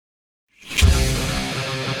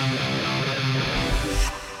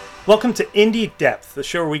Welcome to Indie Depth, the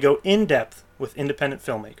show where we go in depth with independent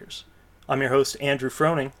filmmakers. I'm your host, Andrew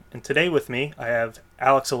Froning, and today with me I have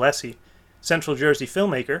Alex Alessi, Central Jersey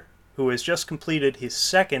filmmaker, who has just completed his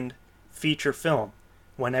second feature film,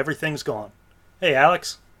 When Everything's Gone. Hey,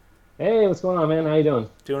 Alex. Hey, what's going on, man? How you doing?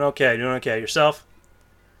 Doing okay. Yourself?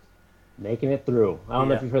 Making it through. I don't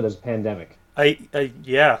know if you've heard there's a pandemic. That's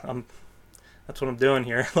what I'm doing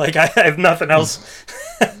here. Like, I have nothing else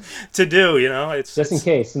to do, you know? Just in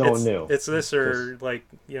case no one knew. It's this or,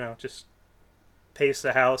 just pace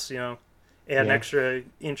the house, add an extra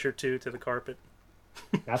inch or two to the carpet.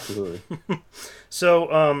 Absolutely.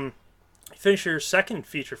 So, finish your second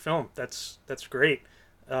feature film. That's great.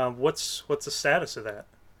 What's the status of that?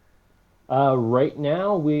 Right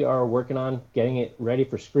now, we are working on getting it ready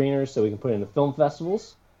for screeners so we can put it into film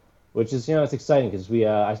festivals, which is, it's exciting because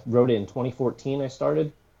I wrote it in 2014. I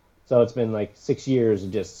started, so it's been like 6 years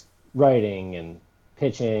of just writing and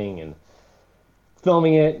pitching and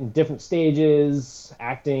filming it in different stages,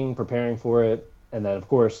 acting, preparing for it, and then of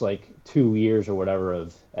course like 2 years or whatever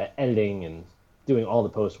of editing and doing all the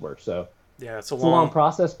post work. So yeah, it's a long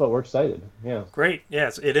process, but we're excited. Yeah, great.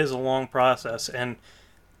 Yes, it is a long process, and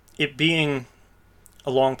it being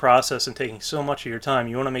a long process and taking so much of your time,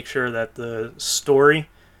 you want to make sure that the story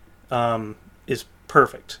is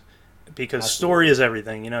perfect, because Absolutely. Story is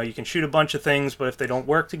everything. You can shoot a bunch of things, but if they don't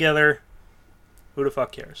work together, who the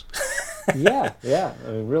fuck cares? yeah. I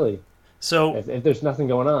mean, really. So if there's nothing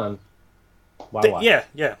going on, why watch?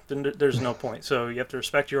 Yeah. Then there's no point. So you have to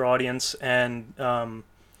respect your audience and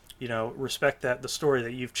respect that the story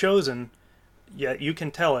that you've chosen, yet you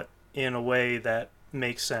can tell it in a way that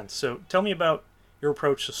makes sense. So tell me about your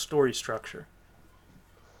approach to story structure.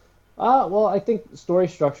 Well, I think story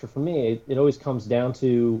structure for me, it always comes down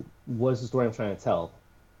to what is the story I'm trying to tell.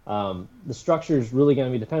 The structure is really going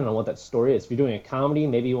to be dependent on what that story is. If you're doing a comedy,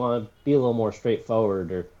 maybe you want to be a little more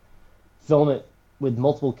straightforward or film it with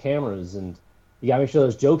multiple cameras, and you got to make sure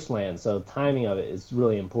those jokes land. So timing of it is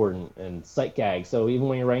really important, and sight gags. So even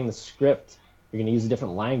when you're writing the script, you're going to use a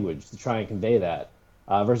different language to try and convey that.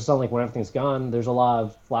 Versus something like When Everything's Gone, there's a lot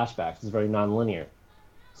of flashbacks. It's very non-linear.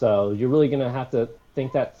 So you're really going to have to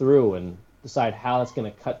think that through and decide how that's going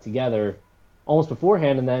to cut together almost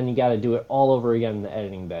beforehand, and then you got to do it all over again in the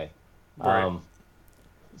editing bay. Right.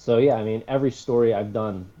 So yeah, I mean, every story I've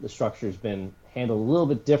done, the structure's been handled a little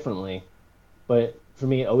bit differently, but for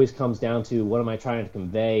me, it always comes down to what am I trying to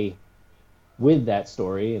convey with that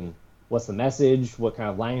story, and what's the message, what kind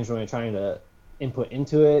of language am I trying to input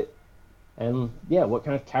into it, and yeah, what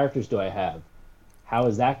kind of characters do I have? How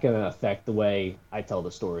is that going to affect the way I tell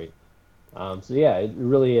the story? So yeah, it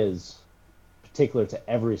really is particular to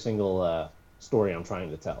every single story I'm trying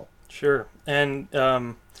to tell. Sure. And,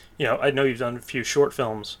 I know you've done a few short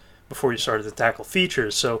films before you started to tackle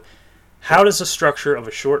features. So how does the structure of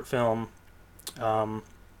a short film, how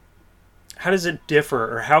does it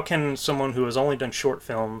differ, or how can someone who has only done short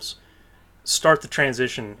films start the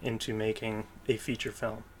transition into making a feature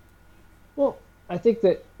film? Well, I think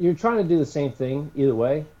that you're trying to do the same thing either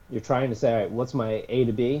way. You're trying to say, all right, what's my A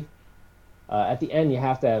to B? At the end, you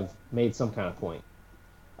have to have made some kind of point.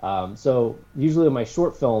 So usually in my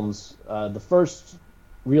short films, the first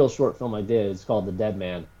real short film I did is called The Dead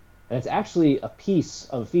Man, and it's actually a piece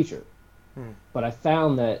of a feature. But I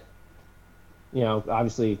found that,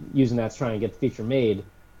 obviously using that to try and get the feature made,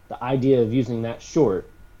 the idea of using that short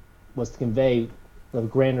was to convey the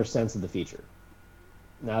grander sense of the feature.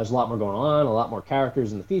 Now, there's a lot more going on, a lot more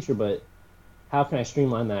characters in the feature, but how can I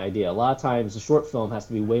streamline that idea? A lot of times, the short film has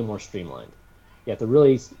to be way more streamlined. You have to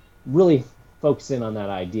really, really focus in on that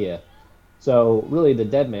idea. So, really, The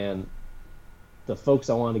Dead Man, the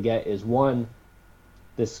focus I wanted to get is, one,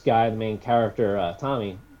 this guy, the main character,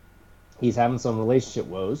 Tommy, he's having some relationship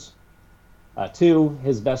woes. Two,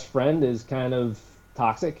 his best friend is kind of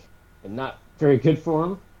toxic and not very good for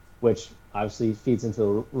him, which obviously feeds into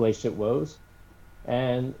the relationship woes.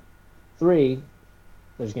 And three,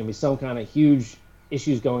 there's going to be some kind of huge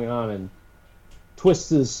issues going on and twists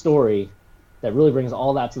to the story that really brings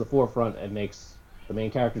all that to the forefront and makes the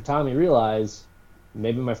main character Tommy realize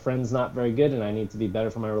maybe my friend's not very good and I need to be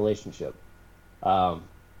better for my relationship.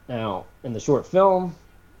 Now, in the short film,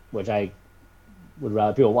 which I would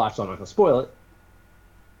rather people watch, so I'm not going to spoil it,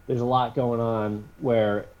 there's a lot going on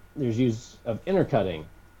where there's use of intercutting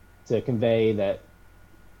to convey that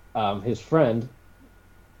his friend,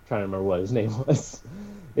 trying to remember what his name was,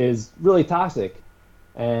 is really toxic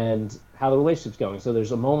and how the relationship's going. So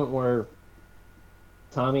there's a moment where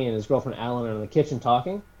Tommy and his girlfriend Alan are in the kitchen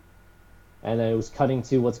talking, and then it was cutting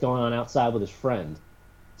to what's going on outside with his friend.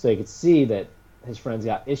 So you could see that his friend's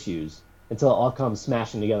got issues, until it all comes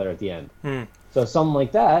smashing together at the end. Hmm. So something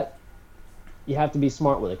like that, you have to be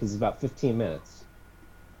smart with it because it's about 15 minutes.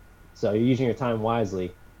 So you're using your time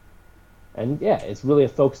wisely. And yeah, it's really a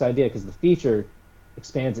focused idea because the feature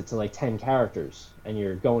expands it to like 10 characters and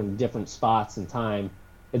you're going to different spots in time.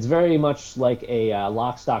 It's very much like a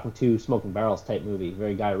Lock, Stock, and Two Smoking Barrels type movie,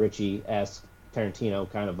 very Guy Ritchie-esque, Tarantino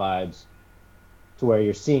kind of vibes, to where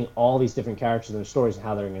you're seeing all these different characters and their stories and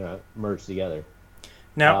how they're going to merge together.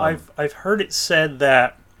 Now, I've heard it said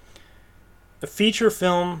that a feature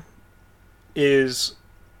film is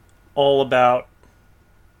all about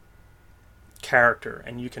character,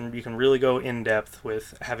 and you can really go in depth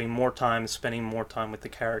with having more time, spending more time with the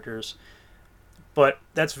characters. But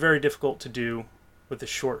that's very difficult to do with a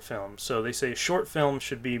short film. So they say a short film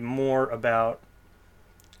should be more about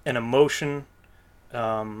an emotion.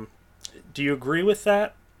 Do you agree with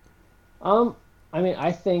that? I mean,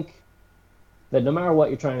 I think that no matter what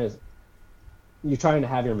you're trying to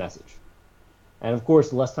have your message. And of course,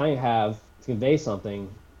 the less time you have to convey something,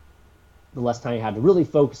 the less time you have to really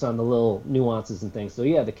focus on the little nuances and things. So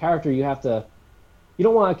yeah, the character you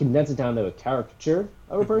don't want to condense it down to a caricature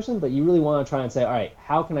of a person, but you really want to try and say, all right,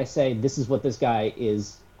 how can I say this is what this guy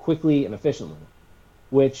is quickly and efficiently?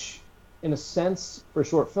 Which, in a sense, for a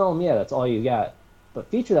short film, yeah, that's all you got. But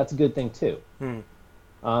feature, that's a good thing too.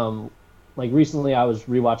 Like recently, I was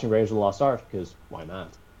rewatching Raiders of the Lost Ark because why not?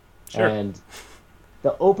 Sure. And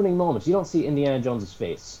the opening moments, you don't see Indiana Jones's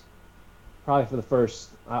face. Probably for the first,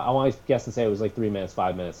 I want to guess and say it was like 3 minutes,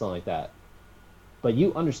 5 minutes, something like that. But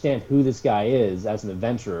you understand who this guy is as an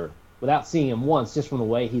adventurer without seeing him once, just from the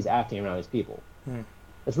way he's acting around these people.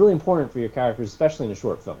 It's really important for your characters, especially in a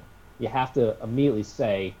short film. You have to immediately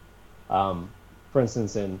say, for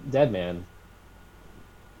instance, in Dead Man,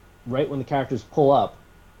 right when the characters pull up,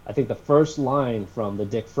 I think the first line from the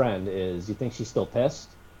dick friend is, "You think she's still pissed?"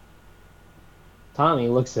 Tommy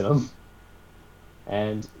looks at him,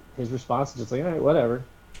 and his response is just like, all right, whatever.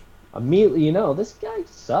 Immediately, you know, this guy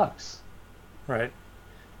sucks. Right. You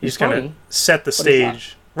He's just kind funny, of set the but he's not.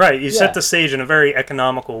 stage. Right. You Yeah. set the stage in a very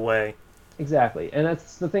economical way. Exactly. And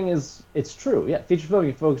that's the thing is, it's true. Yeah, feature film,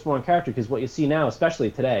 you focus more on character because what you see now, especially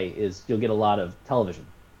today, is you'll get a lot of television.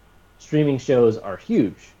 Streaming shows are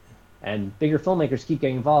huge. And bigger filmmakers keep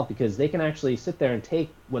getting involved because they can actually sit there and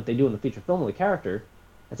take what they do in the feature film with the character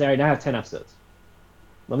and say, all right, now I have 10 episodes.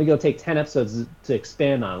 Let me go take 10 episodes to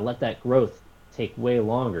expand on, let that growth take way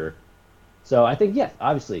longer. So I think, yeah,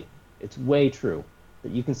 obviously, it's way true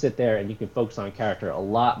that you can sit there and you can focus on character a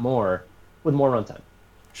lot more with more runtime.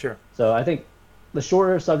 Sure. So I think the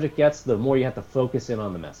shorter a subject gets, the more you have to focus in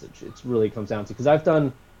on the message. It really comes down to, because I've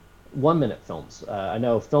done 1 minute films. I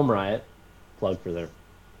know Film Riot, plug for their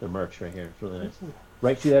merch right here. It's really nice.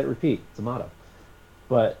 Right, shoot that, repeat. It's a motto.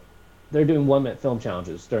 But they're doing 1 minute film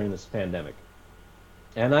challenges during this pandemic.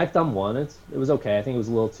 And I've done one. It was okay. I think it was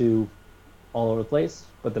a little too all over the place.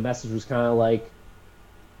 But the message was kind of like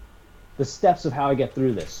the steps of how I get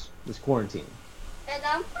through this quarantine. And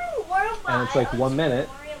I'm playing World by And it's like 1 minute.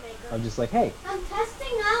 Mario Maker. I'm just like, hey, I'm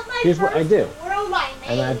testing out my here's what I first do. World by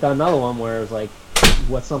And then I've done another one where it was like,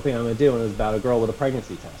 what's something I'm going to do? And it was about a girl with a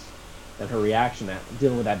pregnancy test. And her reaction at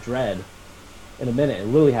dealing with that dread in a minute. It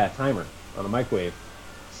literally had a timer on a microwave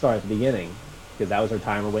start at the beginning because that was her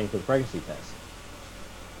timer waiting for the pregnancy test.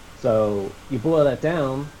 So you boil that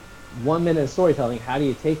down, 1 minute of storytelling, how do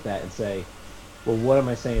you take that and say, well, what am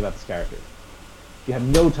I saying about this character? You have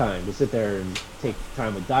no time to sit there and take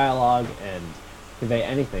time with dialogue and convey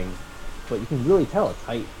anything, but you can really tell a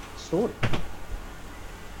tight story.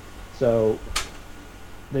 So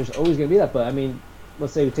there's always going to be that, but I mean,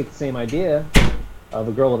 let's say we take the same idea of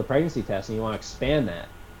a girl with a pregnancy test and you want to expand that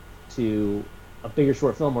to a bigger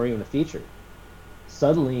short film or even a feature.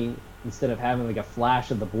 Suddenly, instead of having like a flash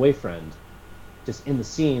of the boyfriend just in the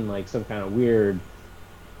scene, like some kind of weird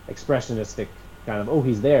expressionistic kind of, oh,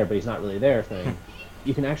 he's there, but he's not really there thing,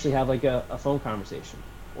 you can actually have like a phone conversation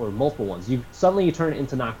or multiple ones. Suddenly you turn it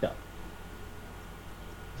into Knocked Up.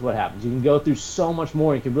 That's what happens. You can go through so much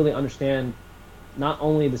more. You can really understand not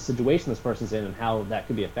only the situation this person's in and how that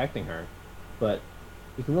could be affecting her, but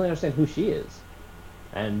you can really understand who she is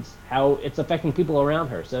and how it's affecting people around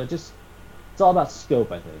her. So it's all about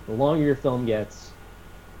scope, I think. The longer your film gets,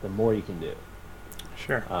 the more you can do.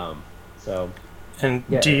 Sure. So, And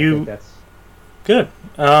yeah, do I you... think that's... Good.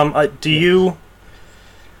 Do you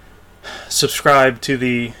subscribe to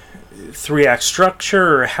the 3-act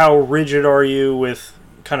structure, or how rigid are you with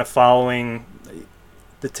kind of following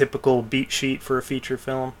the typical beat sheet for a feature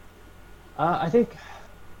film? I think,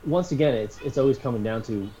 once again, it's always coming down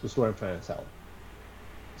to the story I'm trying to tell.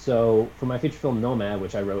 So, for my feature film Nomad,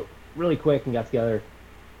 which I wrote really quick and got together,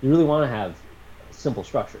 you really want to have simple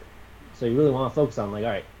structure. So you really want to focus on, like,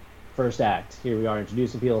 all right, first act, here we are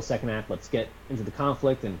introducing people. Second act, let's get into the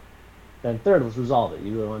conflict, and then third, let's resolve it.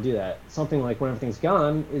 You really want to do that. Something like When Everything's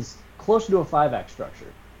Gone is closer to a 5-act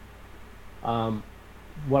structure.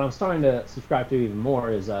 What I'm starting to subscribe to even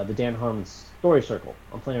more is the Dan Harmon story circle.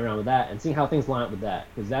 I'm playing around with that and seeing how things line up with that,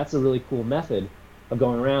 because that's a really cool method of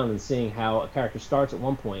going around and seeing how a character starts at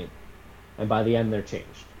one point and by the end they're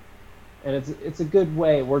changed. And it's a good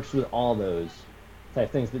way. It works with all those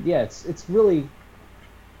type things. But yeah, it's really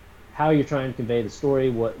how you're trying to convey the story,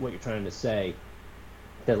 what you're trying to say,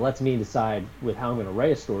 that lets me decide with how I'm going to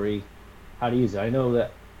write a story, how to use it. I know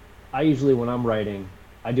that I usually, when I'm writing,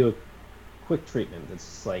 I do a quick treatment.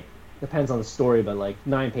 It's like, depends on the story, but like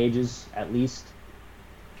 9 pages at least.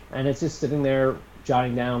 And it's just sitting there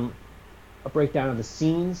jotting down a breakdown of the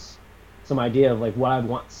scenes, some idea of like what I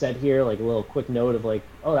want said here, like a little quick note of like,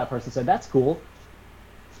 oh, that person said that's cool.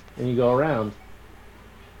 And you go around.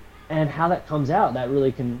 And how that comes out, that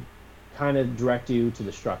really can kind of direct you to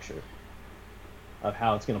the structure of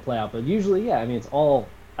how it's going to play out. But usually, yeah, I mean,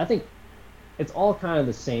 I think it's all kind of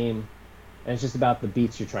the same, and it's just about the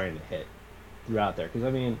beats you're trying to hit throughout there. Because,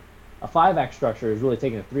 I mean, a 5-act structure is really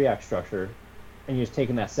taking a 3-act structure, and you're just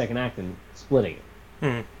taking that second act and splitting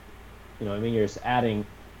it. You know what I mean? You're just adding,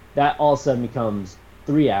 that all of a sudden becomes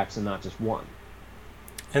 3 acts and not just 1.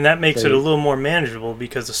 And that makes it a little more manageable,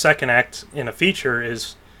 because the second act in a feature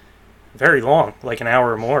is very long, like an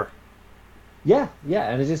hour or more. Yeah,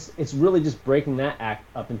 and it's really just breaking that act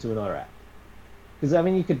up into another act. Because, I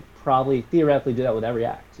mean, you could probably theoretically do that with every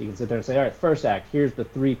act. So you can sit there and say, all right, first act, here's the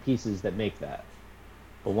 3 pieces that make that.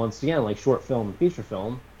 But once again, like short film and feature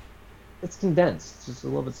film, it's condensed. It's just a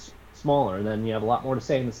little bit smaller, and then you have a lot more to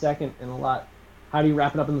say in the second, and how do you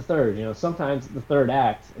wrap it up in the third? You know, sometimes the third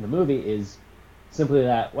act in the movie is simply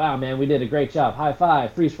that, wow, man, we did a great job, high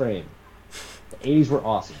five, freeze frame. The 80s were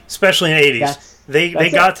awesome. Especially in the 80s. They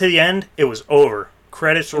got to the end, it was over.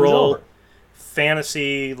 Credits roll,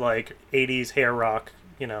 fantasy, like 80s hair rock,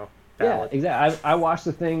 ballad. Yeah, exactly. I watched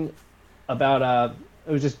the thing about,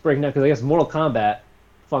 it was just breaking down, because I guess Mortal Kombat,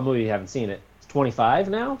 fun movie if you haven't seen it, it's 25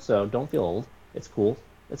 now, so don't feel old. It's cool.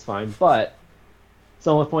 It's fine. But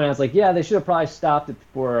someone pointed out, it's like, yeah, they should have probably stopped it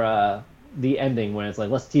before the ending, when it's like,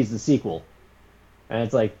 let's tease the sequel. And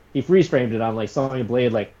it's like, he freeze framed it on like Sonya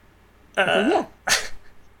Blade, like, yeah.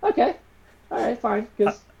 Okay. All right, fine.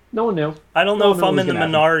 Because no one knew. I don't know if I'm in the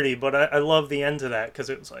minority, but I love the end of that, because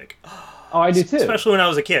it was like... Oh, I do too. Especially when I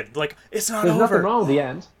was a kid. Like, it's not over. There's nothing wrong with the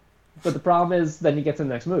end. But the problem is, then you get to the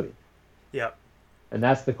next movie. Yeah. And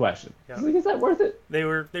that's the question. Yeah. Like, is that worth it? They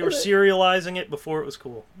were serializing it before it was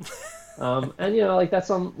cool. And, like, that's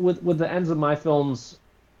with the ends of my films,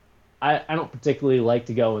 I don't particularly like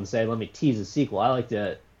to go and say, let me tease a sequel. I like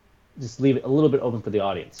to just leave it a little bit open for the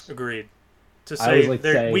audience. Agreed. To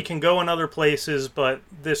say, we can go in other places, but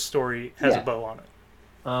this story has a bow on it.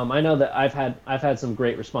 I know that I've had some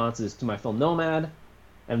great responses to my film Nomad,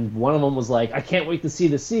 and one of them was like, I can't wait to see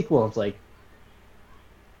the sequel. I was like,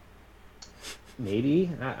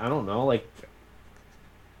 maybe, I don't know, like,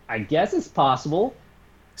 I guess it's possible.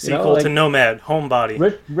 Sequel to Nomad,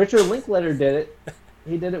 Homebody. Richard Linklater did it.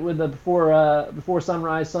 He did it with the before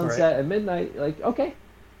sunrise, sunset, and midnight. Like, okay,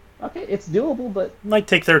 it's doable, but might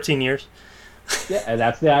take 13 years. Yeah, and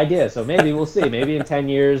that's the idea. So maybe we'll see. Maybe in 10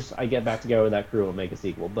 years I get back together with that crew and make a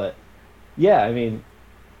sequel. But yeah, I mean,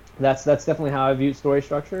 that's definitely how I view story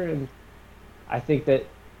structure, and I think that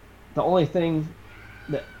the only thing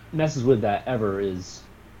that messes with that ever is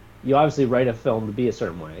you obviously write a film to be a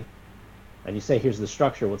certain way, and you say, here's the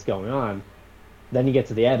structure, what's going on. Then you get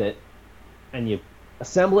to the edit, and you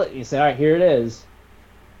assemble it, and you say, all right, here it is.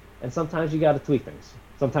 And sometimes you got to tweak things.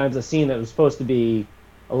 Sometimes a scene that was supposed to be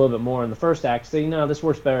a little bit more in the first act, say, this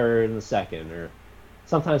works better in the second, or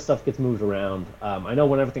sometimes stuff gets moved around. I know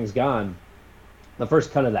When Everything's Gone, the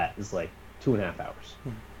first cut of that is like 2.5 hours.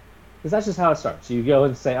 Because that's just how it starts. You go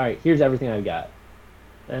and say, all right, here's everything I've got.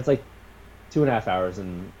 And it's like 2.5 hours,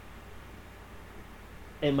 and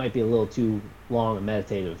it might be a little too long and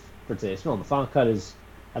meditative for today's film. The final cut is,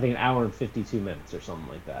 I think, 1 hour and 52 minutes or something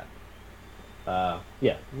like that. About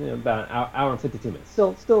an hour and 52 minutes.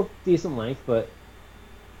 Still decent length, but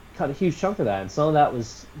cut a huge chunk of that, and some of that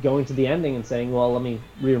was going to the ending and saying, well, let me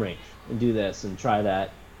rearrange and do this and try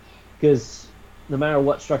that, because no matter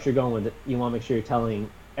what structure you're going with it, you want to make sure you're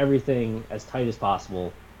telling everything as tight as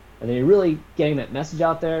possible, and then you're really getting that message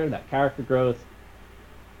out there, that character growth,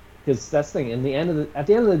 because that's the thing. At the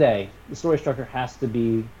end of the day, the story structure has to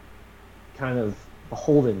be kind of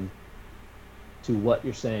beholden to what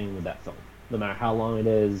you're saying with that film, no matter how long it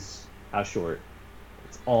is, how short.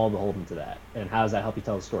 It's all beholden to that. And how does that help you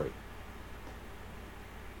tell the story?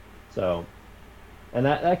 So, and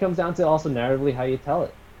that comes down to also narratively how you tell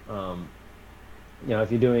it.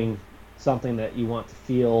 If you're doing something that you want to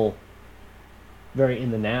feel very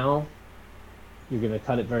in the now, you're going to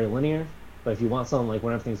cut it very linear. But if you want something like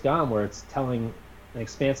When Everything's Gone, where it's telling an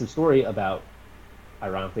expansive story about,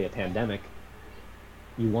 ironically, a pandemic,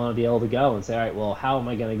 you want to be able to go and say, all right, well, how am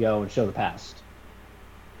I going to go and show the past?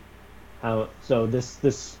 So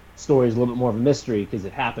this story is a little bit more of a mystery because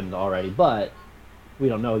it happened already, but we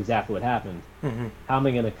don't know exactly what happened. Mm-hmm. How am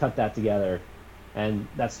I going to cut that together? And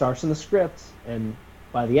that starts in the script, and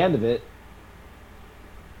by the end of it,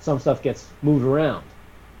 some stuff gets moved around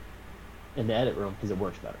in the edit room because it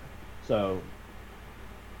works better. So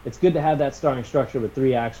it's good to have that starting structure with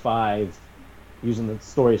 3 acts, 5, using the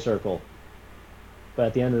story circle. But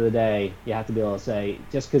at the end of the day, you have to be able to say,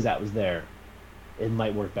 just because that was there, it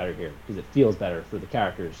might work better here because it feels better for the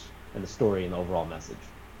characters and the story and the overall message.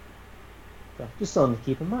 So just something to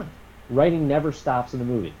keep in mind. Writing never stops in a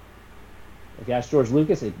movie. If you ask George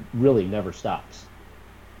Lucas, it really never stops.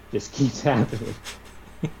 Just keeps happening.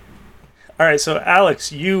 All right, so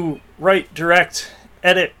Alex, you write, direct,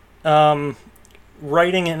 edit. Writing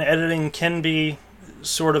and editing can be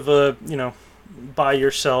sort of a, by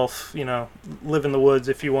yourself, live in the woods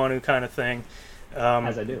if you want to kind of thing.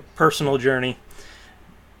 As I do. Personal journey.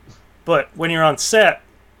 But when you're on set,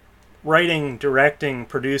 writing, directing,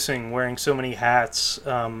 producing, wearing so many hats,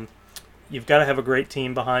 you've got to have a great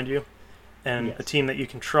team behind you and Yes. a team that you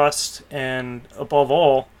can trust. And above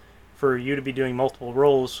all, for you to be doing multiple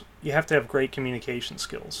roles, you have to have great communication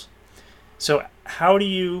skills. So how do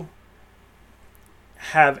you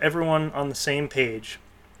have everyone on the same page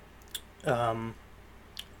to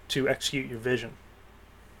execute your vision?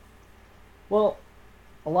 Well,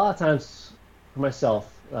 a lot of times for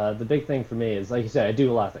myself, the big thing for me is, like you said, I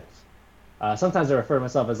do a lot of things. Sometimes I refer to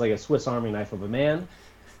myself as like a Swiss Army knife of a man.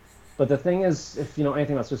 But the thing is, if you know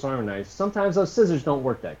anything about Swiss Army knives, sometimes those scissors don't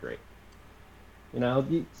work that great.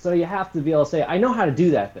 So you have to be able to say, I know how to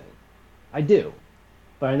do that thing. I do.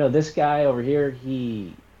 But I know this guy over here,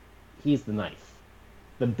 he's the knife.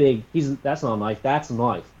 That's not a knife, that's a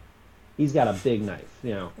knife. He's got a big knife,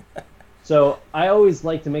 So I always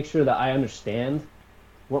like to make sure that I understand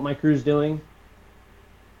what my crew's doing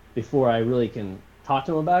before I really can talk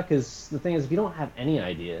to them about it. Because the thing is, if you don't have any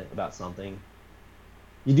idea about something,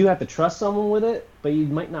 you do have to trust someone with it, but you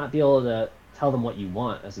might not be able to tell them what you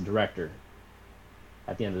want as a director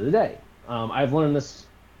at the end of the day. I've learned this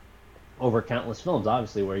over countless films,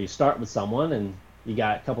 obviously, where you start with someone and you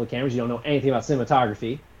got a couple of cameras, you don't know anything about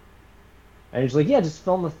cinematography, and you're just like, yeah, just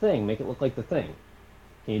film the thing, make it look like the thing.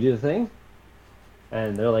 Can you do the thing?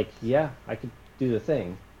 And they're like, yeah, I could do the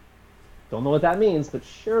thing. Don't know what that means, but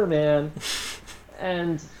sure, man.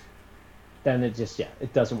 And then it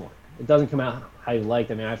doesn't work. It doesn't come out how you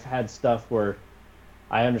liked. I mean, I've had stuff where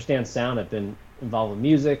I understand sound. I've been involved with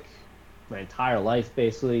music my entire life,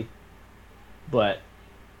 basically. But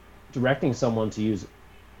directing someone to use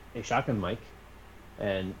a shotgun mic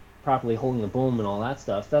and properly holding the boom and all that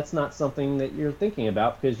stuff, that's not something that you're thinking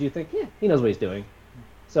about because you think, yeah, he knows what he's doing.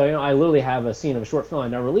 So, I literally have a scene of a short film I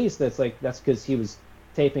never released that's because he was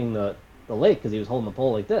taping the lake because he was holding the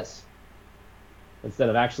pole like this. Instead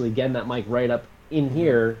of actually getting that mic right up in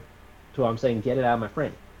here to what I'm saying, get it out of my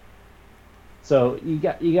frame. So you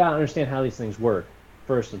got to understand how these things work,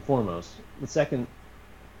 first and foremost. The second,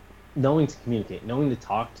 knowing to communicate, knowing to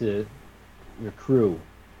talk to your crew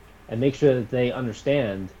and make sure that they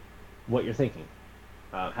understand what you're thinking,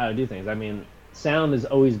 how to do things. I mean, sound has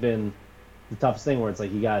always been the toughest thing where it's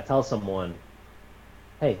like you got to tell someone,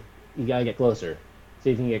 hey, you got to get closer. See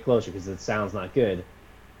if you can get closer because the sound's not good.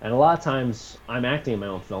 And a lot of times I'm acting in my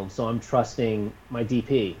own film, so I'm trusting my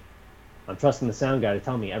DP. I'm trusting the sound guy to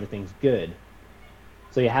tell me everything's good.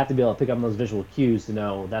 So you have to be able to pick up those visual cues to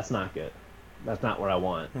know that's not good. That's not what I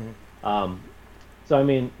want. Mm-hmm. So, I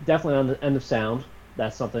mean, definitely on the end of sound,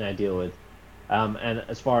 that's something I deal with. And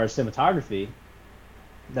as far as cinematography,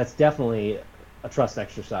 that's definitely a trust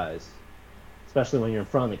exercise, especially when you're in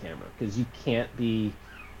front of the camera, because you can't be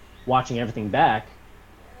watching everything back.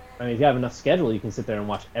 I mean, if you have enough schedule, you can sit there and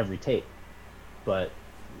watch every tape. But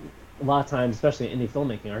a lot of times, especially in indie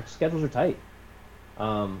filmmaking, our schedules are tight.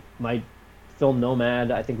 My film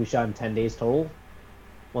Nomad, I think we shot in 10 days total.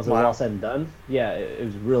 Once it was all said and done. Yeah, it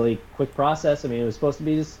was a really quick process. I mean, it was supposed to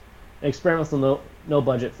be just an experimental,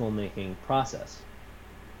 no-budget filmmaking process.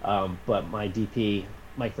 But my DP,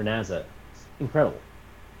 Mike Vernazza, is incredible.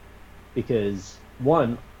 Because,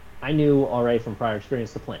 one, I knew already from prior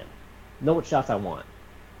experience the plan. Know what shots I want.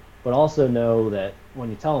 But also know that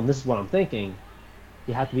when you tell him this is what I'm thinking,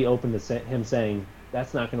 you have to be open to him saying,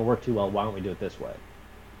 that's not going to work too well. Why don't we do it this way?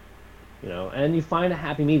 And you find a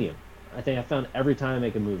happy medium. I think I found every time I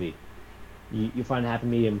make a movie, you find a happy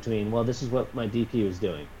medium between, well, this is what my DP was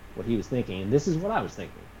doing, what he was thinking, and this is what I was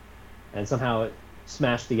thinking. And somehow it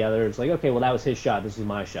smashed together. It's like, okay, well, that was his shot. This was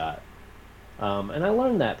my shot. And I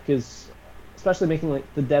learned that because, especially making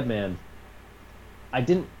like The Dead Man,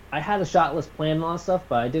 I had a shot list planned and all that stuff,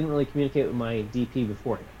 but I didn't really communicate with my DP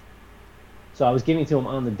beforehand. So I was giving it to him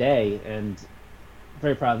on the day, and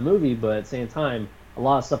very proud of the movie, but at the same time, a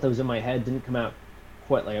lot of stuff that was in my head didn't come out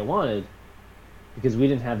quite like I wanted because we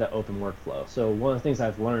didn't have that open workflow. So one of the things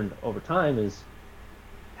I've learned over time is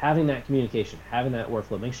having that communication, having that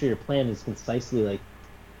workflow. Make sure your plan is concisely like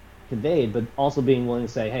conveyed, but also being willing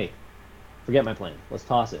to say, hey, forget my plan. Let's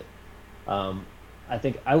toss it. I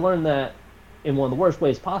think I learned that in one of the worst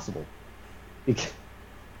ways possible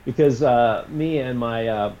because me and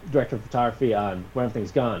my director of photography on When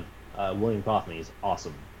Everything's Gone, William Kaufman, he's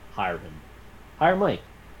awesome. Hire him. Hire Mike.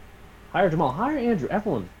 Hire Jamal. Hire Andrew.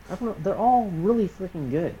 Everyone. They're all really freaking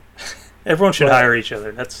good. Everyone should hire each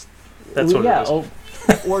other. That's what it is.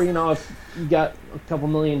 Or if you got a couple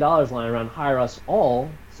 $1 million lying around, hire us all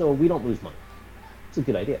so we don't lose money. It's a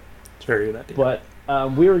good idea. It's a very good idea. But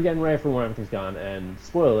we were getting ready for When Everything's Gone, and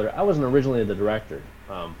spoiler alert, I wasn't originally the director.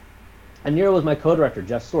 And Nero was my co-director,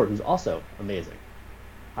 Jeff Sword, who's also amazing.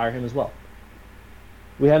 Hire him as well.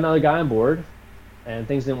 We had another guy on board, and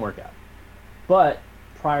things didn't work out. But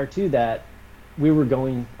prior to that, we were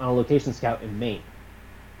going on a location scout in Maine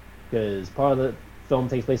because part of the film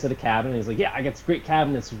takes place at a cabin. And he's like, yeah, I got this great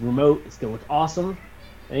cabin. It's remote. It's going to look awesome.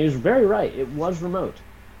 And he was very right. It was remote.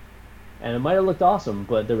 And it might have looked awesome,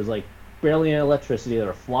 but there was like barely any electricity. There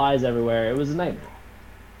were flies everywhere. It was a nightmare.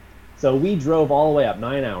 So we drove all the way up,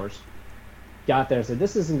 9 hours, got there and said,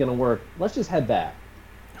 this isn't going to work. Let's just head back.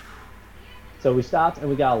 So we stopped and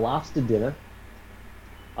we got a lobster dinner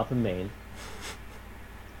up in Maine.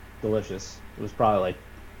 Delicious. It was probably like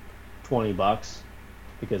 $20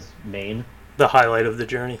 because Maine. The highlight of the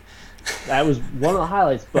journey. That was one of the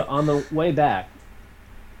highlights. But on the way back,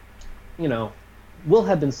 Will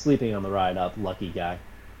had been sleeping on the ride up. Lucky guy.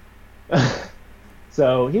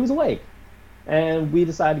 So he was awake, and we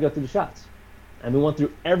decided to go through the shots, and we went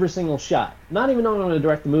through every single shot, not even knowing I'm going to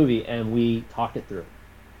direct the movie, and we talked it through.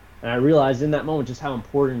 And I realized in that moment just how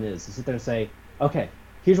important it is to sit there and say, okay,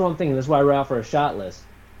 here's what I'm thinking. This is why I wrote out for a shot list.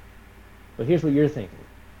 But here's what you're thinking.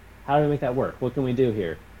 How do we make that work? What can we do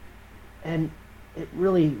here? And it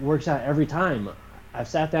really works out every time. I've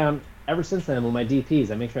sat down ever since then with my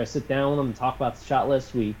DPs. I make sure I sit down with them and talk about the shot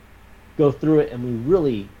list. We go through it, and we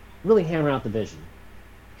really, really hammer out the vision.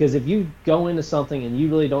 Because if you go into something and you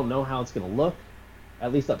really don't know how it's going to look,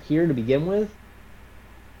 at least up here to begin with,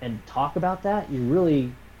 and talk about that, you're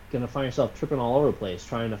really going to find yourself tripping all over the place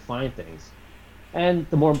trying to find things. And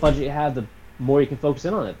the more budget you have, the more you can focus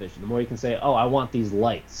in on that vision. The more you can say, oh, I want these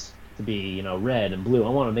lights to be, red and blue. I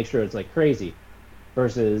want to make sure it's like crazy.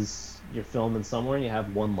 Versus you're filming somewhere and you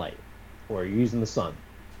have one light, or you're using the sun.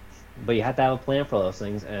 But you have to have a plan for those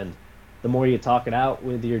things, and the more you talk it out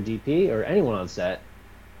with your DP or anyone on set,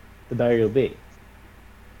 the better you'll be.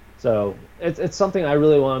 So it's something I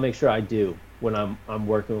really want to make sure I do when I'm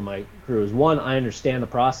working with my crews. One, I understand the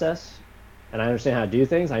process, and I understand how to do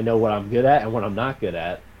things. I know what I'm good at and what I'm not good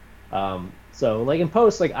at. So like in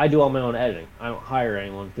post, like I do all my own editing. I don't hire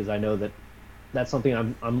anyone because I know that that's something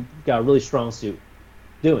I'm got a really strong suit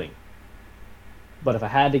doing. But if I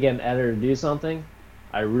had to get an editor to do something,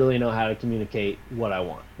 I really know how to communicate what I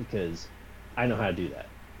want because I know how to do that.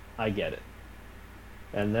 I get it.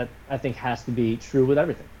 And that, I think, has to be true with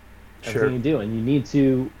everything. Everything you do. And you need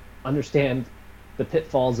to understand the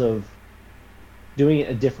pitfalls of doing it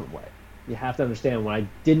a different way. You have to understand when I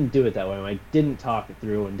didn't do it that way, when I didn't talk it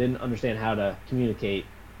through and didn't understand how to communicate,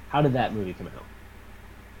 how did that movie come out?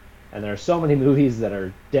 And there are so many movies that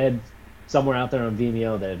are dead somewhere out there on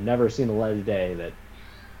Vimeo that have never seen the light of day that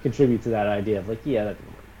contribute to that idea of like, yeah, that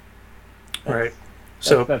didn't work. Right.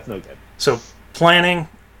 So that's no good. So planning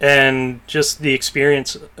and just the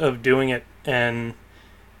experience of doing it and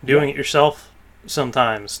doing it yourself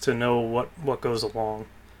sometimes to know what goes along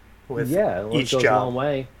with each it goes job. A long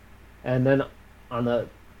way. And then on the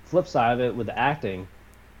flip side of it with the acting,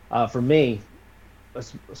 for me,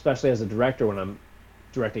 especially as a director when I'm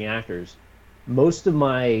directing actors, most of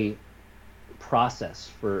my process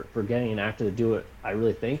for getting an actor to do it, I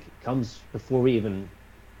really think, comes before we even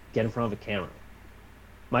get in front of a camera.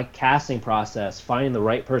 My casting process, finding the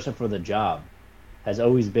right person for the job, has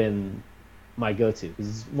always been my go-to. Because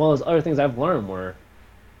it's one of those other things I've learned where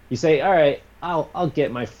you say, all right, I'll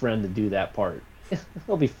get my friend to do that part.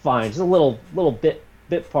 It'll be fine. Just a little bit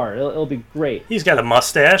bit part. It'll be great. He's got a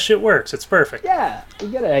mustache. It works. It's perfect. Yeah, you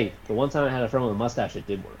get it. Hey, the one time I had a friend with a mustache, it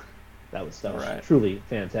did work. That was Right. truly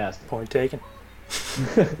fantastic. Point taken.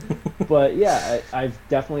 But yeah, I've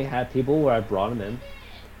definitely had people where I brought them in,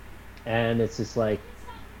 and it's just like,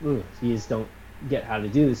 ooh, you just don't get how to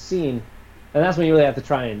do the scene, and that's when you really have to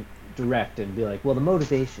try and direct and be like, well, the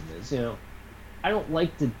motivation is, I don't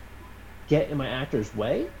like to get in my actor's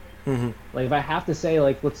way. Mm-hmm. Like if I have to say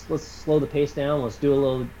like let's slow the pace down, let's do a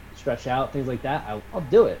little stretch out, things like that, I'll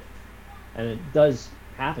do it, and it does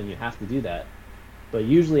happen. You have to do that, but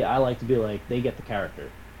usually I like to be like they get the character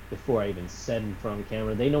before I even said in front of the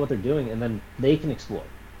camera. They know what they're doing, and then they can explore.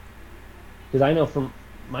 Because I know from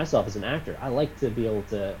myself as an actor, I like to be able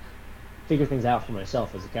to figure things out for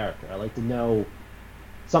myself as a character. I like to know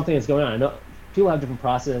something that's going on. I know people have different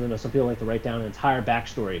processes. I know some people like to write down an entire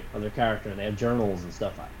backstory of their character, and they have journals and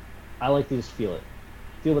stuff. I like to just feel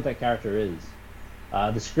what that character is.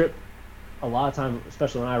 The script, a lot of time,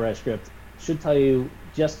 especially when I write a script, should tell you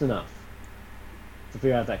just enough to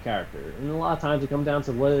figure out that character. And a lot of times it comes down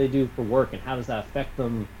to what do they do for work and how does that affect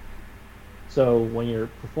them. So when you're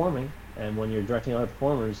performing and when you're directing other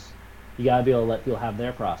performers, you gotta be able to let people have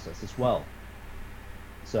their process as well.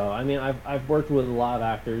 So I mean, I've worked with a lot of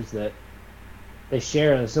actors that they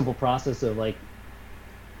share a simple process of like,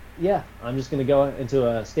 yeah, I'm just gonna go into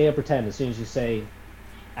a state of pretend as soon as you say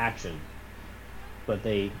action, but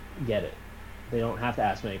they get it. They don't have to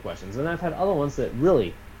ask many questions. And I've had other ones that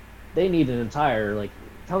really, they need an entire like,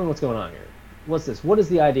 tell me what's going on here. What's this? What is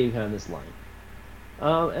the idea behind this line?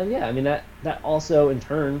 And yeah, I mean that also in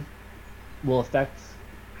turn will affect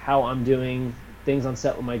how I'm doing things on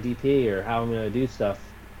set with my DP or how I'm going to do stuff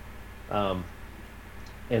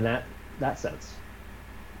in that sense.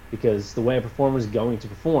 Because the way a performer is going to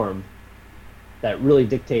perform, that really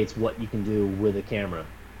dictates what you can do with a camera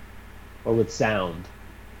or with sound.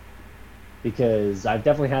 Because I've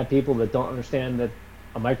definitely had people that don't understand that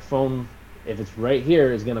a microphone, if it's right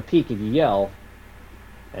here, is going to peak if you yell,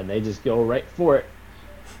 and they just go right for it,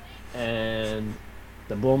 and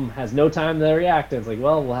the boom has no time to react. And it's like,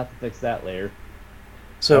 well, we'll have to fix that later.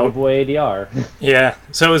 So, oh boy, ADR. Yeah,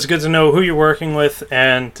 so it's good to know who you're working with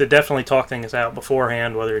and to definitely talk things out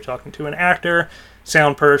beforehand, whether you're talking to an actor,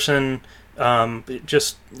 sound person,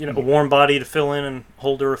 just a warm body to fill in and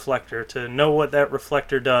hold a reflector, to know what that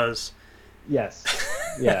reflector does. Yes.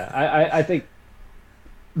 Yeah, I think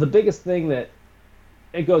the biggest thing that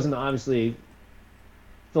it goes into, obviously,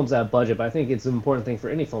 films have budget, but I think it's an important thing for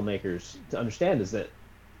any filmmakers to understand is that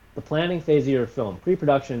the planning phase of your film,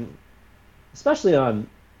 pre-production, especially on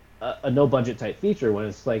a no-budget type feature, when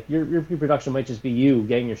it's like your pre-production might just be you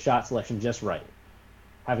getting your shot selection just right,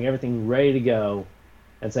 having everything ready to go,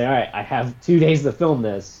 and say, all right, I have 2 days to film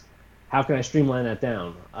this. How can I streamline that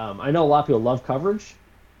down? I know a lot of people love coverage.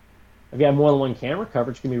 If you have more than one camera,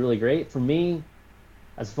 coverage can be really great. For me,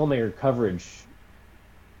 as a filmmaker, coverage,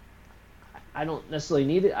 I don't necessarily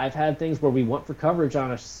need it. I've had things where we went for coverage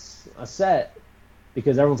on a set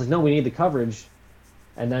because everyone's like, no, we need the coverage.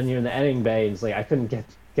 And then you're in the editing bay and it's like, I couldn't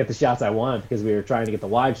get the shots I wanted because we were trying to get the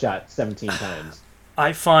wide shot 17 times.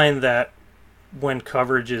 I find that when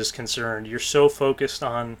coverage is concerned, you're so focused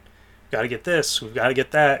on, got to get this, we've got to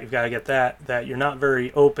get that, you've got to get that you're not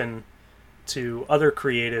very open to other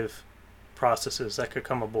creative processes that could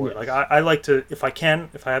come aboard. Yes. Like I like to, if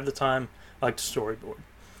I have the time, I like to storyboard.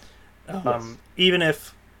 Yes. Even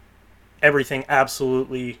if everything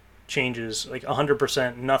absolutely changes, like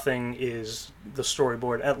 100%, nothing is the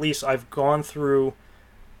storyboard. At least I've gone through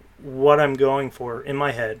what I'm going for in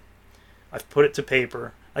my head. I've put it to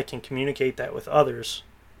paper. I can communicate that with others.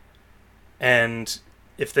 And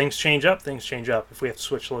if things change up, things change up. If we have to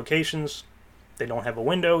switch locations, they don't have a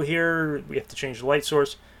window here, we have to change the light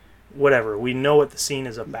source, whatever. We know what the scene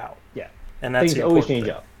is about. Yeah. And that's things always change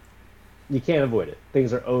up. You can't avoid it.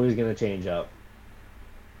 Things are always going to change up.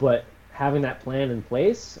 But having that plan in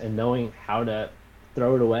place and knowing how to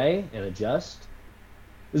throw it away and adjust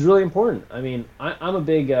is really important. I mean, I'm a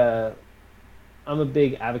big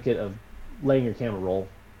advocate of letting your camera roll,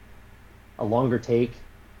 a longer take.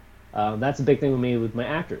 That's a big thing with me with my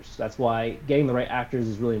actors. That's why getting the right actors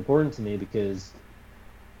is really important to me, because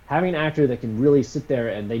having an actor that can really sit there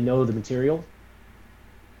and they know the material,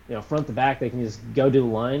 front to back, they can just go do the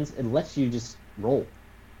lines. It lets you just roll.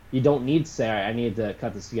 You don't need to say, all right, I need to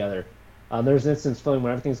cut this together. There's an instance filming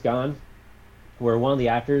when everything's gone where one of the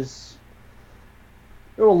actors,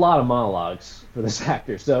 there were a lot of monologues for this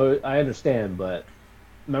actor, so I understand, but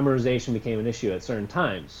memorization became an issue at certain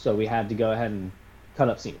times, so we had to go ahead and cut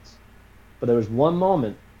up scenes. But there was one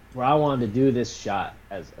moment where I wanted to do this shot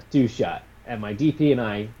as a 2-shot, And my DP and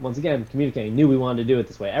I, once again, communicating, knew we wanted to do it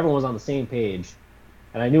this way. Everyone was on the same page.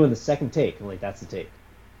 And I knew in the second take, I'm like, that's the take.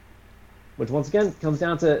 Which, once again, comes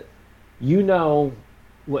down to you know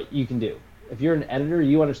what you can do. If you're an editor,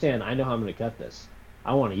 you understand, I know how I'm going to cut this.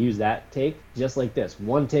 I want to use that take just like this.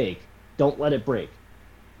 One take. Don't let it break.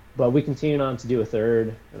 But we continued on to do a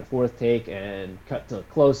third and a fourth take and cut to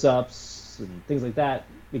close-ups and things like that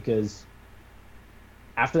because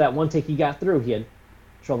after that one take he got through, he had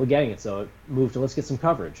trouble getting it. So it moved to let's get some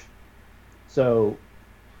coverage. So,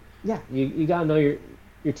 yeah, you got to know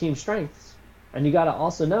your team's strengths. And you got to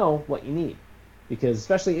also know what you need. Because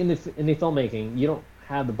especially in the filmmaking, you don't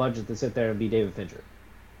have the budget to sit there and be David Fincher.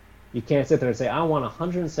 You can't sit there and say, I want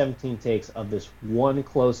 117 takes of this one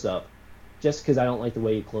close-up just because I don't like the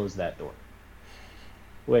way you close that door.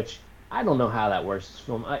 Which, I don't know how that works in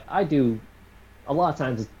film. I do, a lot of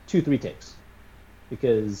times, it's 2-3 takes.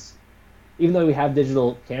 Because even though we have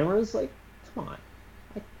digital cameras, like, come on.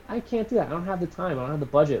 I can't do that. I don't have the time. I don't have the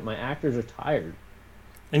budget. My actors are tired.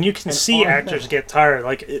 And you can see actors get tired.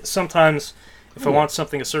 Like, sometimes, if I want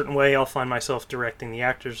something a certain way, I'll find myself directing the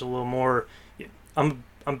actors a little more. I'm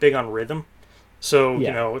big on rhythm. So, you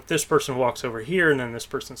know, if this person walks over here and then this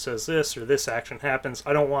person says this or this action happens,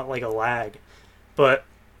 I don't want, like, a lag. But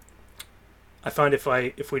I find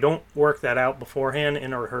if we don't work that out beforehand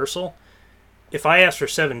in a rehearsal, if I ask for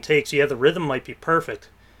 7 takes, the rhythm might be perfect.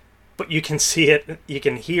 But you can see it, you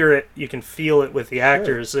can hear it, you can feel it with the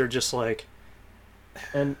actors. Sure. They're just like...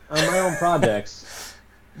 And on my own projects,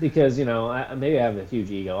 because, you know, maybe I have a huge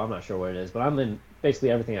ego, I'm not sure what it is, but I'm in basically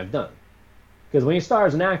everything I've done. Because when you start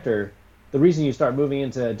as an actor, the reason you start moving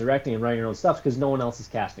into directing and writing your own stuff is because no one else is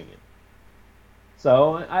casting you.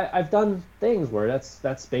 So I've done things where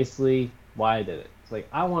that's basically why I did it. It's like,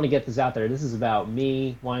 I want to get this out there. This is about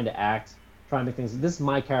me wanting to act, trying to make things... This is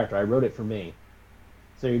my character. I wrote it for me.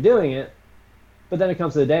 So you're doing it, but then it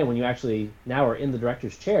comes to the day when you actually now are in the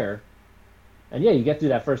director's chair. And yeah, you get through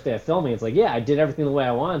that first day of filming. It's like, yeah, I did everything the way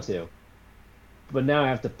I wanted to. But now I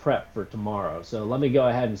have to prep for tomorrow. So let me go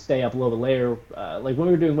ahead and stay up a little bit later. Like when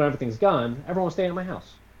we were doing When Everything's Gone, everyone was staying at my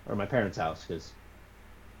house. Or my parents' house, because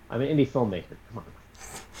I'm an indie filmmaker. Come on.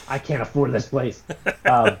 I can't afford this place.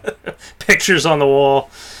 Pictures on the wall.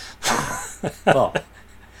 Well,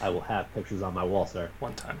 I will have pictures on my wall, sir.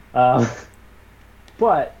 One time.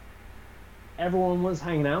 But everyone was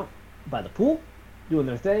hanging out by the pool, doing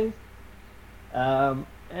their thing.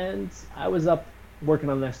 And I was up working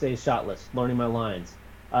on the next day's shot list, learning my lines.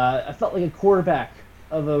 I felt like a quarterback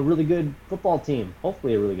of a really good football team.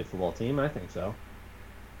 Hopefully a really good football team, I think so.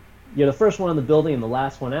 You're the first one in the building and the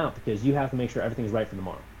last one out because you have to make sure everything's right for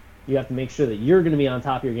tomorrow. You have to make sure that you're going to be on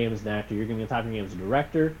top of your game as an actor. You're going to be on top of your game as a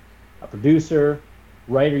director, a producer,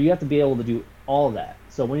 writer. You have to be able to do all of that.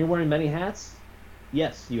 So when you're wearing many hats,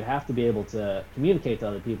 yes, you have to be able to communicate to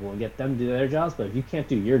other people and get them to do their jobs. But if you can't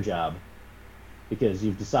do your job because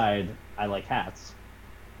you've decided I like hats,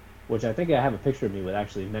 which I think I have a picture of me with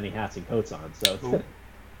actually many hats and coats on. So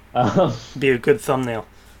be a good thumbnail.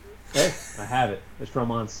 Hey, I have it. It's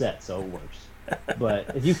from on set, so it works.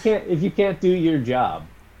 But if you can't do your job,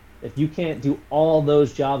 if you can't do all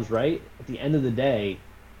those jobs right, at the end of the day,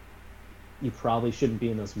 you probably shouldn't be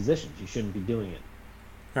in those positions. You shouldn't be doing it.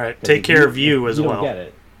 All right. Take care of you as well. You don't get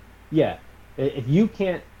it. Yeah. If you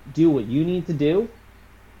can't do what you need to do,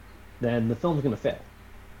 then the film's going to fail.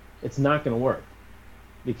 It's not going to work.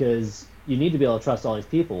 Because you need to be able to trust all these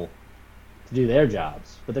people to do their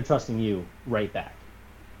jobs, but they're trusting you right back.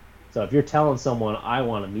 So if you're telling someone, I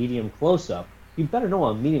want a medium close-up, you better know what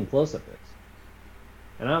a medium close-up is.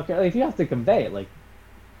 And I don't care, if you have to convey it, like,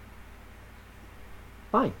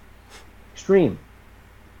 fine. Extreme.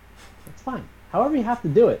 That's fine. However you have to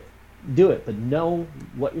do it, but know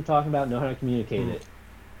what you're talking about, know how to communicate it,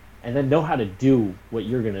 and then know how to do what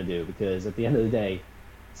you're going to do, because at the end of the day,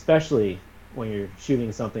 especially when you're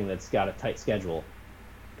shooting something that's got a tight schedule,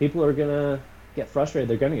 people are going to get frustrated,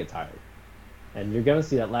 they're going to get tired. And you're going to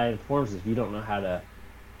see that lag in performances if you don't know how to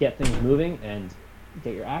get things moving and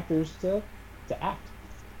get your actors to act.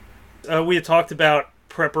 We had talked about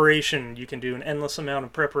preparation. You can do an endless amount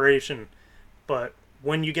of preparation. But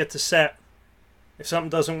when you get to set, if something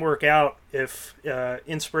doesn't work out, if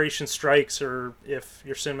inspiration strikes, or if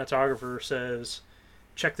your cinematographer says,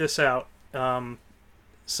 check this out,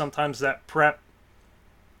 sometimes that prep,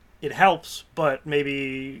 it helps, but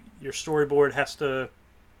maybe your storyboard has to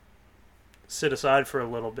sit aside for a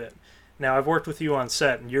little bit. Now, I've worked with you on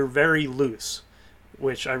set, and you're very loose,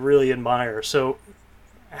 which I really admire. So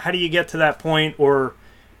how do you get to that point, or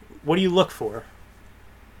what do you look for?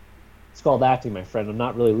 It's called acting, my friend. I'm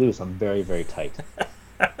not really loose. I'm very, very tight.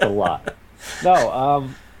 A lot. No,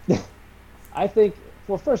 I think,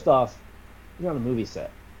 well, first off, you're on a movie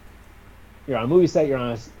set. You're on a movie set. You're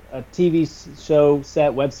on a TV show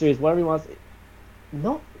set, web series, whatever you want.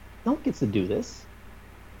 No, no one gets to do this.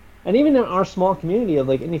 And even in our small community of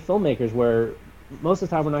like indie filmmakers, where most of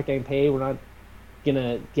the time we're not getting paid, we're not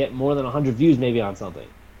gonna get more than 100 views maybe on something.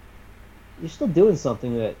 You're still doing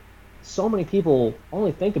something that so many people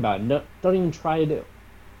only think about and don't even try to do.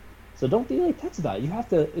 So don't be like tense about it. You have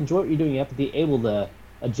to enjoy what you're doing. You have to be able to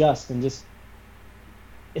adjust and just.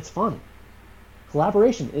 It's fun.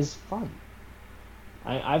 Collaboration is fun.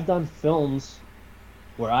 I've done films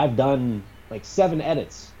where I've done like 7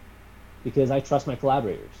 edits because I trust my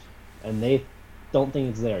collaborators and they don't think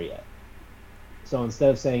it's there yet. So instead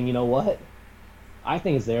of saying, you know what, I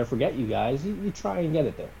think it's there, forget you guys, you try and get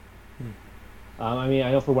it there. I mean,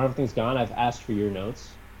 I know for When Everything's Gone, I've asked for your notes,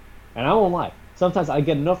 and I won't lie. Sometimes I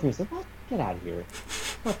get a note from you and say, what? Get out of here.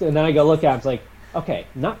 And then I go look at it, it's like, okay,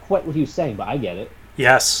 not quite what he was saying, but I get it.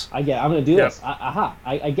 Yes. I'm going to do this.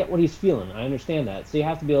 I get what he's feeling. I understand that. So you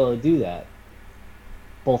have to be able to do that,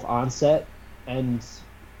 both on set and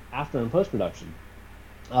after in post-production.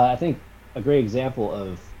 I think a great example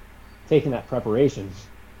of taking that preparation,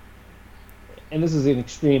 and this is an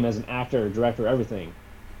extreme as an actor, director, everything,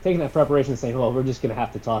 taking that preparation and saying, well, we're just going to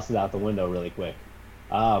have to toss it out the window really quick.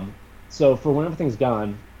 So for When Everything's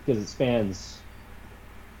Gone, because it spans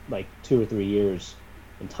like 2 or 3 years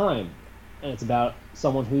in time, and it's about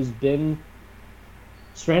someone who's been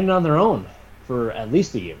stranded on their own for at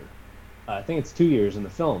least a year. I think it's 2 years in the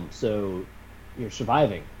film, so you're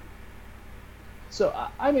surviving. So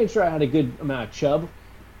I made sure I had a good amount of chub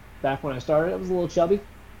back when I started. I was a little chubby.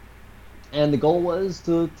 And the goal was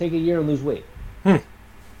to take a year and lose weight.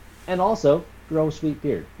 And also grow a sweet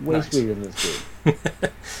beard. Way sweeter than this beard.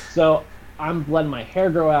 So I'm letting my hair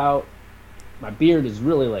grow out. My beard is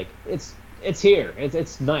really like, it's here.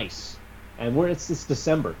 It's nice. And it's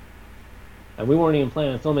December. And we weren't even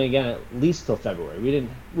planning on filming again at least till February.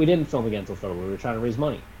 We didn't film again till February. We were trying to raise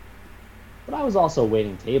money. But I was also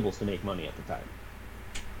waiting tables to make money at the time.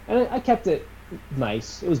 And I kept it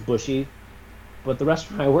nice. It was bushy. But the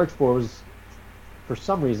restaurant I worked for was, for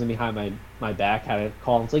some reason, behind my back, had a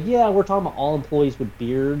call. It's like, yeah, we're talking about all employees with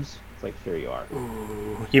beards. It's like, here you are.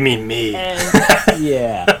 Ooh, you mean me? And,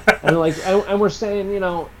 yeah. And we're saying, you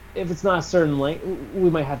know, if it's not a certain length, we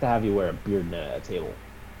might have to have you wear a beard net at a table.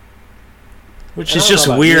 Which is just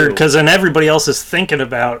weird, because then everybody else is thinking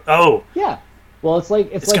about, yeah. Well, it's like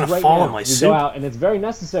gonna right fall now. on my You suit. go out, and it's very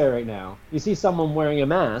necessary right now. You see someone wearing a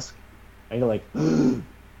mask, and you're like,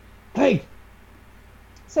 hey,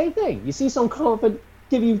 same thing. You see someone come up and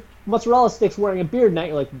give you mozzarella sticks wearing a beard net,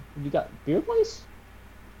 you're like, you got beard lace?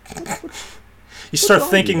 You start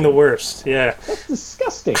thinking the worst. Yeah. That's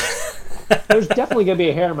disgusting. There's definitely going to be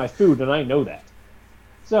a hair in my food, and I know that.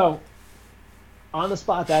 So, on the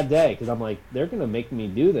spot that day, because I'm like, they're going to make me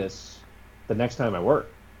do this the next time I work.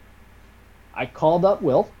 I called up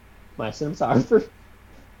Will, my cinematographer,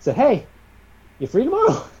 said, hey, you free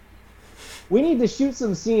tomorrow? We need to shoot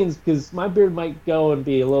some scenes because my beard might go and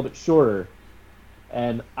be a little bit shorter,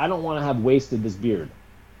 and I don't want to have wasted this beard.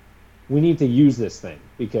 We need to use this thing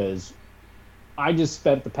because I just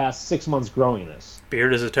spent the past 6 months growing this.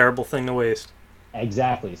 Beard is a terrible thing to waste.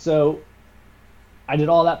 Exactly. So I did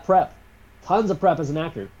all that prep. Tons of prep as an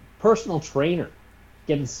actor. Personal trainer.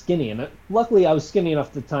 Getting skinny. And luckily I was skinny enough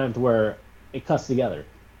at the time to where it cuts together.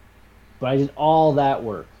 But I did all that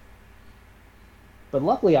work. But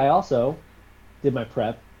luckily I also did my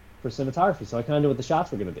prep for cinematography. So I kind of knew what the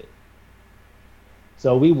shots were going to be.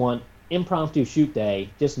 So we went impromptu shoot day.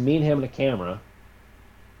 Just me and him and a camera.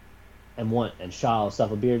 And shot all the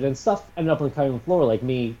stuff with beard. And stuff ended up on the cutting room floor, like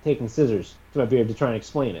me taking scissors to my beard to try and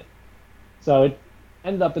explain it. So it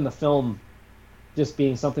ended up in the film just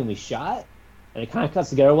being something we shot. And it kind of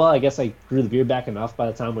cuts together well. I guess I grew the beard back enough by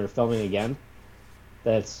the time we were filming again.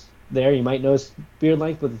 That's there. You might notice beard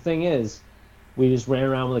length. But the thing is, we just ran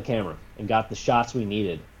around with a camera and got the shots we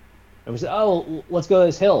needed. And we said, oh, let's go to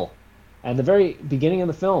this hill. And the very beginning of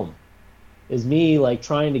the film is me like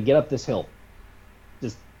trying to get up this hill.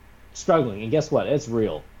 Just struggling, and guess what? It's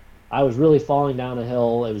real. I was really falling down a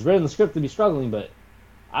hill. It was written in the script to be struggling, but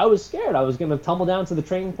I was scared. I was going to tumble down to the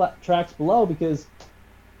train tracks below because,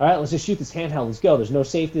 all right, let's just shoot this handheld. Let's go. There's no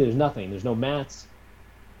safety. There's nothing. There's no mats.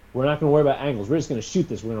 We're not going to worry about angles. We're just going to shoot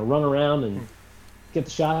this. We're going to run around and get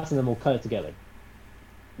the shots, and then we'll cut it together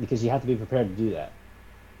because you have to be prepared to do that.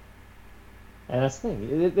 And that's the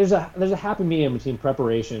thing. There's a happy medium between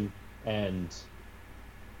preparation and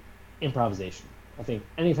improvisation. I think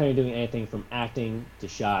anytime you're doing anything from acting to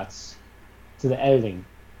shots to the editing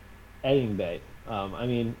bay, I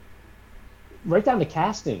mean, right down to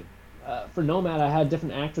casting. for Nomad, I had a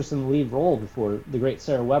different actress in the lead role before the great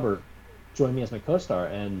Sarah Weber joined me as my co-star,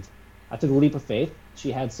 and I took a leap of faith.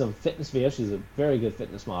 She had some fitness videos. She's a very good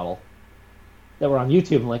fitness model that were on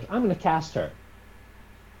YouTube. I'm like, I'm going to cast her.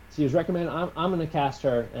 She was recommended. I'm going to cast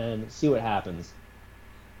her and see what happens.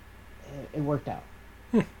 It worked out.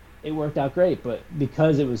 It worked out great, but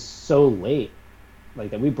because it was so late,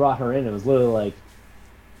 like that, we brought her in. It was literally like,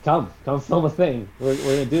 come film a thing. We're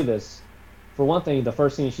going to do this. For one thing, the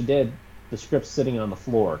first thing she did, the script's sitting on the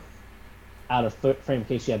floor, out of frame in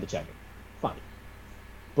case she had to check it. Fine.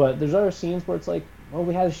 But there's other scenes where it's like, well,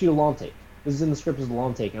 we had to shoot a long take. This is in the script as a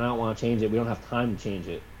long take, and I don't want to change it. We don't have time to change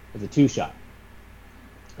it. It's a 2-shot.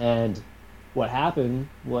 And what happened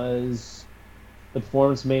was the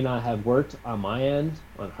performance may not have worked on my end,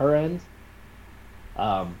 on her end,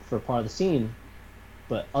 for part of the scene,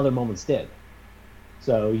 but other moments did.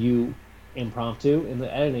 So you impromptu in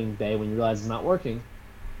the editing bay, when you realize it's not working,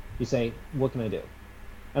 you say, what can I do?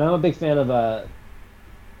 And I'm a big fan of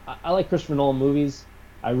I like Christopher Nolan movies.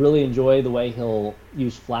 I really enjoy the way he'll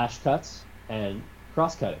use flash cuts and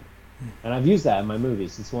cross-cutting. And I've used that in my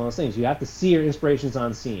movies. It's one of those things. You have to see your inspirations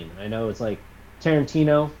on scene. I know it's like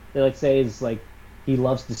Tarantino, they like say, is like he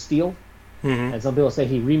loves to steal. Mm-hmm. And some people say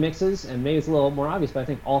he remixes, and maybe it's a little more obvious, but I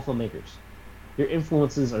think all filmmakers, your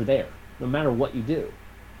influences are there, no matter what you do.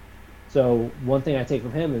 So one thing I take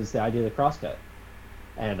from him is the idea of the crosscut.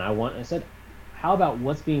 And I said, how about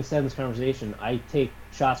what's being said in this conversation? I take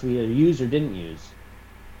shots we either used or didn't use,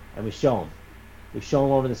 and we show them. We show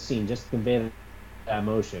them over the scene just to convey that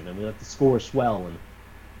emotion, and we let the score swell. And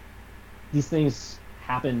these things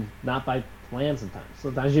happen not by plan sometimes.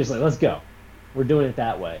 Sometimes you're just like, let's go. We're doing it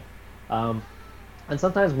that way. And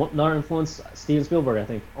sometimes another influence, Steven Spielberg, I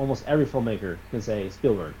think almost every filmmaker can say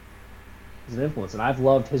Spielberg is an influence, and I've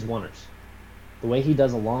loved his wonders. The way he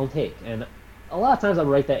does a long take, and a lot of times I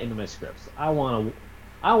write that into my scripts. I want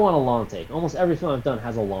a long take. Almost every film I've done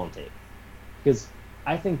has a long take, because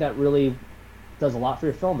I think that really does a lot for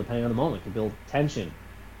your film, depending on the moment. It can build tension,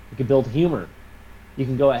 it can build humor. You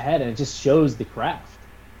can go ahead and it just shows the craft.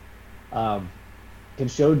 Can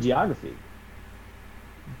show geography.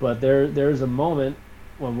 But there's a moment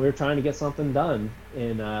when we're trying to get something done,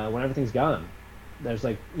 in when everything's gone. There's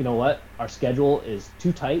like, you know what? Our schedule is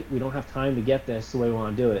too tight. We don't have time to get this the way we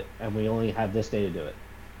want to do it, and we only have this day to do it.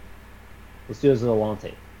 Let's do this as a long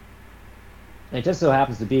take. And it just so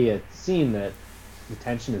happens to be a scene that the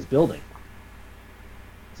tension is building.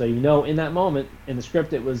 So you know, in that moment, in the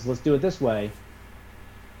script, it was, let's do it this way.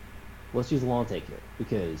 Let's use a long take here,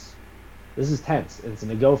 because this is tense. It's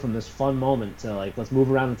going to go from this fun moment to, like, let's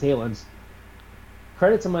move around the table. And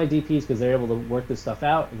credit to my DPs, because they're able to work this stuff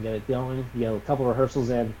out and get it going. You get a couple of rehearsals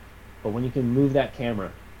in, but when you can move that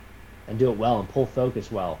camera and do it well and pull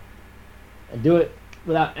focus well and do it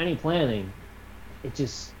without any planning, it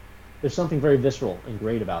just, there's something very visceral and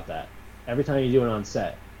great about that. Every time you do it on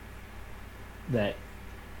set, that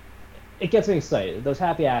it gets me excited. Those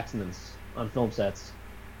happy accidents on film sets,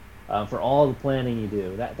 for all the planning you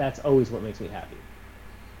do, that's always what makes me happy.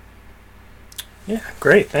 Yeah,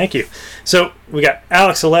 great. Thank you. So we got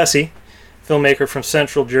Alex Alessi, filmmaker from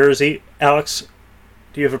Central Jersey. Alex,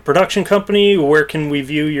 do you have a production company? Where can we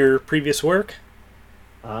view your previous work?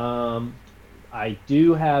 I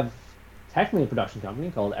do have technically a production company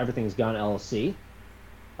called Everything's Gone LLC.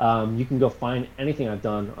 You can go find anything I've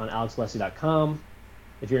done on alexalessi.com.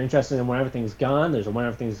 If you're interested in When Everything's Gone, there's a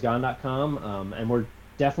wheneverythingsgone.com. And we're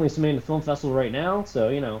definitely submitting to film festival right now, so,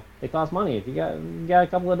 you know, they cost money. If you got a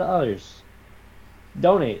couple of others,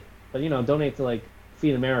 donate. But, you know, donate to, like,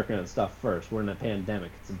 Feed America and stuff first. We're in a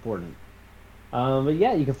pandemic. It's important. But,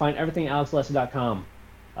 yeah, you can find everything at alexalessi.com.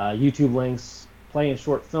 YouTube links, plenty of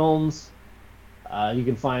short films. You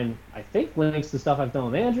can find, I think, links to stuff I've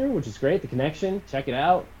done with Andrew, which is great. The Connection. Check it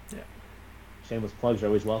out. Yeah. Shameless plugs are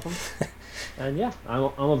always welcome. And, yeah,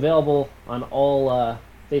 I'm available on all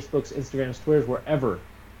Facebooks, Instagrams, Twitters, wherever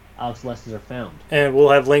Alex Alessis are found. And we'll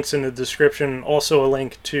have links in the description. Also a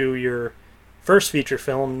link to your first feature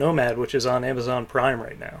film, Nomad, which is on Amazon Prime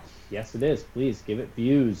right now. Yes, it is. Please give it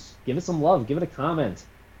views. Give it some love. Give it a comment.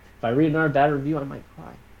 If I read another bad review, I might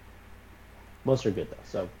cry. Most are good, though,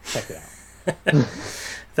 so check it out.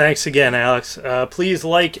 Thanks again, Alex. Please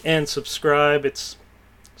like and subscribe. It's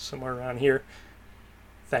somewhere around here.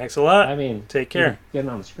 Thanks a lot. I mean, take care. Get it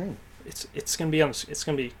on the screen. It's gonna be on. It's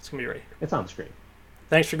gonna be right here. It's on the screen.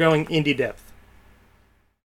 Thanks for going indie depth.